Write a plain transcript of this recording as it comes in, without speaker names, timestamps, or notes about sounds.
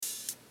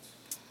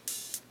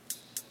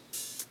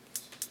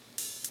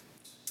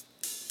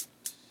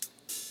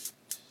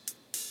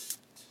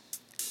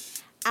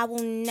I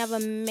will never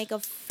make a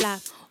flop.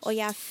 Oh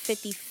yeah,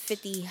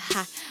 50-50,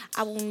 ha.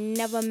 I will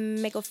never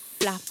make a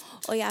flop.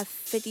 Oh yeah,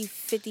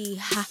 50-50,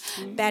 ha.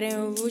 Bad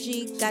and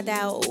Rouge, got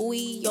that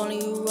ooey. Only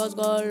rose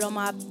gold on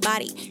my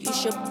body. You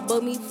should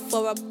book me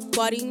for a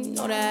party.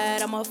 Know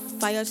that I'm a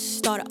fire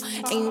starter.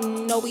 And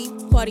you know we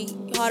party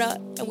harder.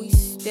 And we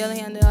still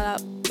handle our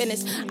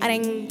business. I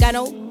ain't got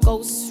no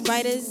ghost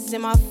riders.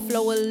 And my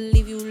flow will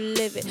leave you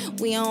livid.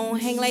 We don't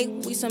hang like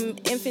we some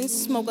infants.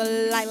 Smoke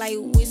a light like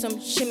we some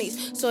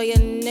chimneys. So your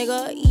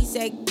nigga, he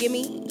said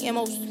gimme. And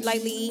most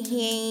likely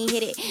he ain't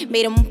hit it.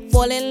 Made him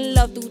fall in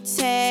love through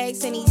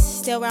tags. And he's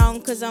still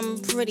around cause I'm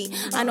pretty.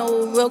 I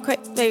know real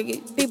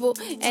crazy people.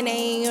 And they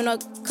ain't on a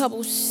couple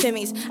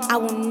semis. I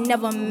will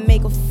never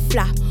make a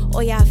flop.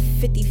 Oh yeah,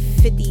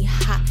 50-50,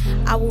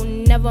 ha. I will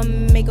never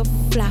make a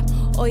flop.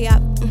 Oh yeah,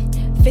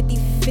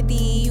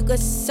 50-50, you could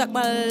suck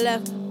my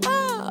left.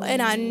 Oh,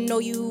 and I know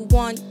you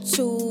want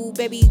to.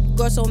 Baby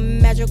girl so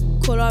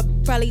magical, I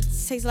probably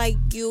taste like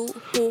you.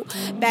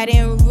 Bad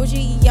and Rouge,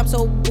 I'm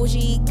so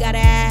bougie. Gotta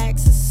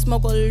ask to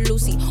smoke a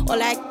Lucy. All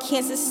that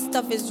cancer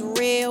stuff is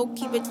real.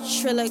 Keep it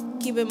triller,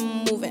 keep it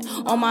moving.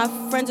 All my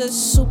friends are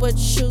super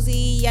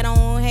choosy. I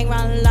don't hang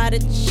around a lot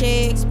of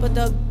chicks, but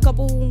the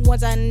couple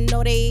ones I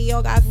know, they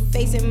all got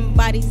face and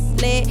bodies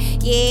lit.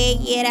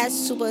 Yeah, that's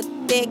super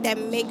thick. That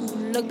make you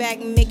look back,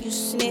 make you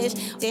snitch.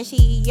 Then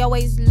she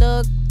always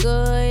look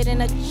good,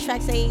 and the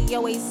tracks they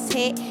always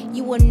hit.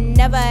 You will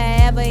never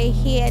ever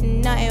hear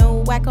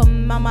nothing whack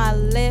on my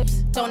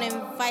lips. Don't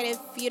invite if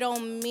you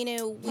don't mean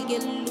it. We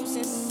get loose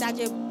inside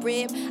your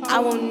rib. I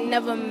will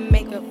never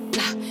make a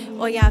flop.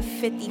 Oh yeah,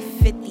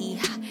 50-50.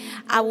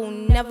 I will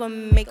never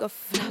make a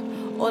flop.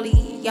 All of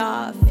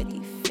y'all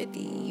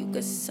 50-50. You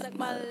could suck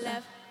my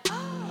left.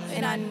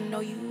 And I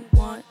know you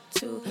want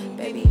to.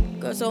 Baby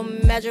girl so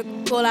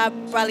magical, I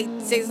probably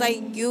taste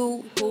like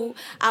you.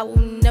 I will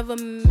never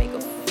make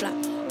a flop.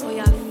 Oh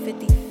yeah,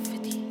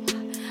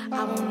 50-50.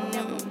 I will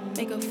never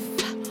make a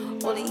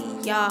flop. All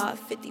of y'all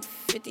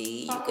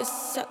 50-50. You could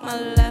suck my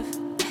left.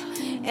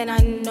 And I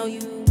know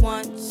you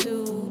want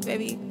to.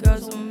 Baby girl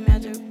so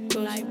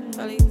magical, I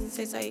probably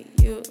taste like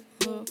you.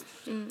 Girl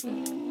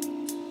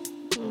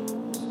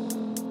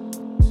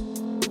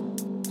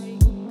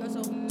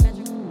so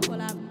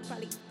magical, I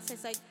probably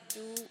taste like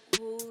you.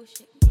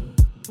 Shit.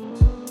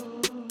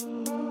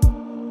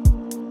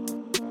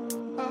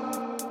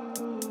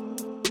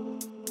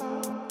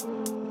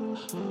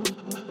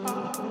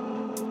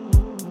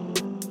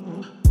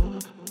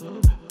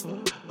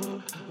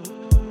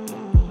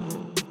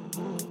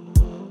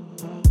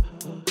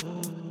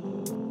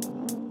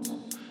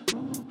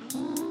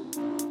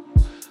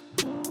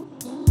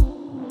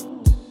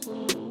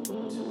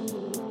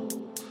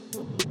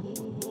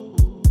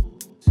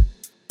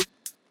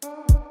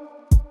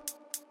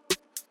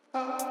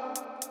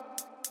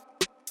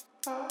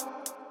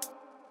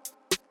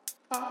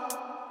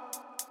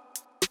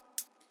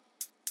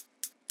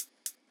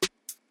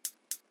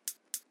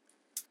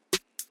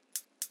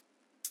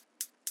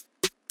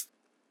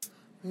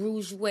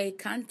 Rouge way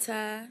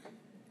canta,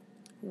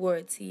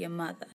 word to your mother.